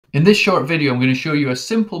In this short video, I'm going to show you a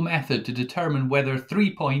simple method to determine whether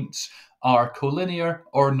 3 points are collinear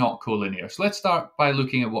or not collinear. So let's start by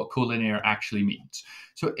looking at what collinear actually means.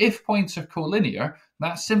 So if points are collinear,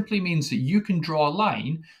 that simply means that you can draw a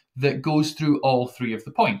line that goes through all 3 of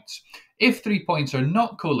the points. If 3 points are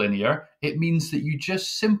not collinear, it means that you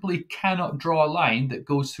just simply cannot draw a line that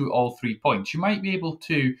goes through all 3 points. You might be able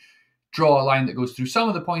to draw a line that goes through some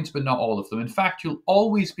of the points, but not all of them. In fact, you'll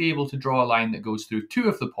always be able to draw a line that goes through 2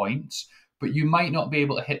 of the points, but you might not be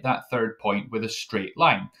able to hit that 3rd point with a straight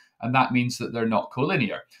line. And that means that they're not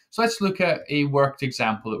collinear. So let's look at a worked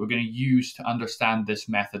example that we're going to use to understand this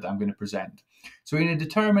method I'm going to present. So we're going to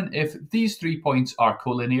determine if these 3 points are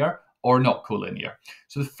collinear or not collinear.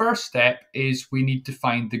 So the first step is we need to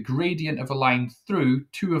find the gradient of a line through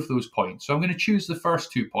 2 of those points. So I'm going to choose the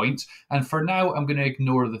first 2 points, and for now I'm going to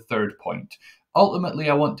ignore the 3rd point. Ultimately,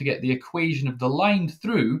 I want to get the equation of the line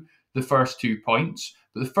through the first 2 points,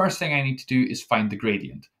 but the first thing I need to do is find the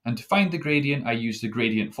gradient. And to find the gradient, I use the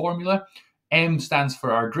gradient formula. M stands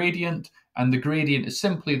for our gradient, and the gradient is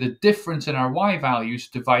simply the difference in our y values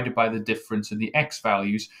divided by the difference in the x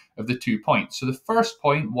values of the 2 points. So the first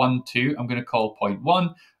point, 1, 2, I'm going to call point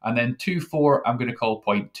 1, and then 2, 4, I'm going to call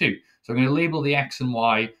point 2. So I'm going to label the x and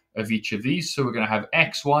y of each of these. So we're going to have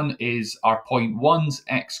x1 is our point 1's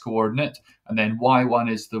x coordinate, and then y1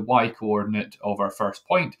 is the y coordinate of our first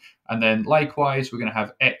point. And then likewise, we're going to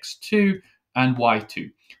have x2 and y2.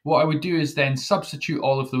 What I would do is then substitute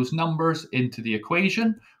all of those numbers into the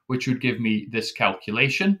equation, which would give me this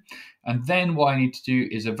calculation. And then what I need to do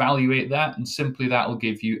is evaluate that, and simply that will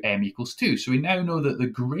give you m equals 2. So we now know that the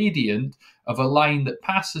gradient of a line that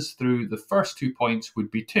passes through the first 2 points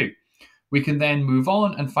would be 2. We can then move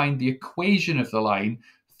on and find the equation of the line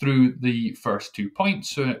through the first 2 points.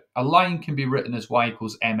 So a line can be written as y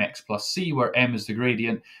equals mx plus c, where m is the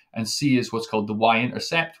gradient and c is what's called the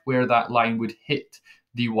y-intercept, where that line would hit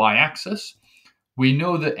the y-axis. We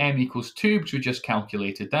know that m equals 2 because we just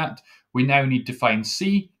calculated that. We now need to find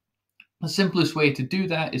c. The simplest way to do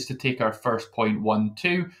that is to take our first point 1,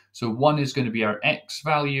 2. So 1 is going to be our x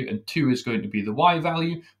value and 2 is going to be the y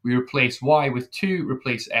value. We replace y with 2,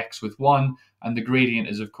 replace x with 1, and the gradient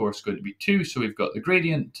is of course going to be 2. So we've got the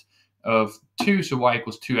gradient of 2, so y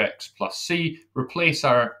equals 2x plus c. Replace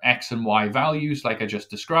our x and y values like I just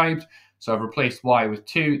described. So I've replaced y with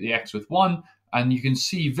 2, the x with 1, and you can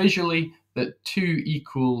see visually that 2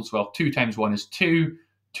 equals, well, 2 times 1 is 2.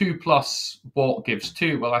 2 plus what gives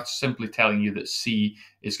 2? Well, that's simply telling you that c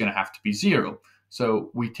is going to have to be 0. So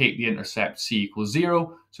we take the intercept c equals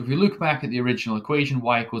 0. So if we look back at the original equation,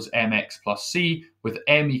 y equals mx plus c, with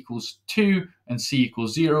m equals 2 and c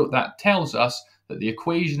equals 0, that tells us that the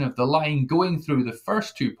equation of the line going through the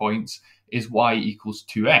first 2 points is y equals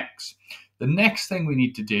 2x. The next thing we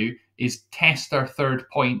need to do is test our 3rd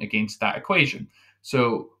point against that equation.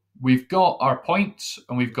 So we've got our points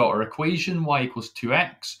and we've got our equation, y equals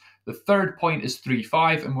 2x. The 3rd point is 3,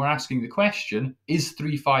 5, and we're asking the question, is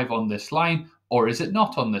 3, 5 on this line or is it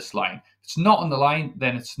not on this line? If it's not on the line,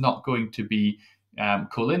 then it's not going to be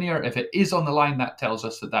collinear. If it is on the line, that tells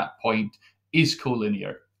us that that point is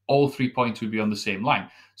collinear. All 3 points would be on the same line.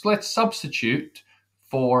 So let's substitute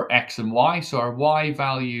for x and y. So our y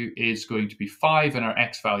value is going to be 5 and our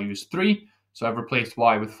x value is 3. So I've replaced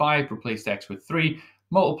y with 5, replaced x with 3.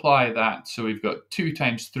 Multiply that, so we've got 2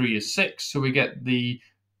 times 3 is 6, so we get the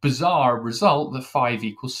bizarre result that 5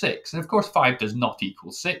 equals 6. And of course 5 does not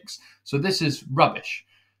equal 6, so this is rubbish.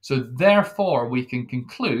 So therefore we can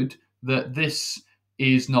conclude that this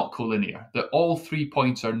is not collinear, that all 3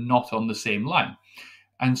 points are not on the same line.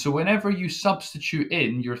 And so whenever you substitute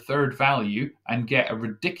in your 3rd value and get a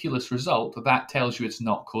ridiculous result, that tells you it's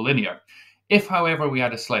not collinear. If, however, we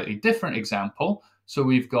had a slightly different example, so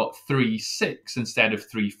we've got 3, 6 instead of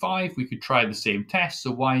 3, 5, we could try the same test.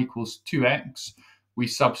 So y equals 2x, we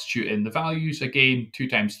substitute in the values. Again, 2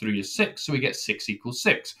 times 3 is 6, so we get 6 equals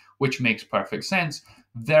 6, which makes perfect sense.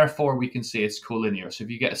 Therefore, we can say it's collinear. So if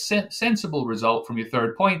you get a sensible result from your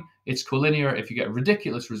 3rd point, it's collinear. If you get a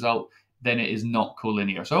ridiculous result, then it is not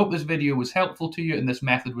collinear. So I hope this video was helpful to you and this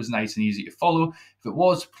method was nice and easy to follow. If it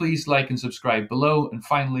was, please like and subscribe below. And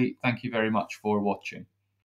finally, thank you very much for watching.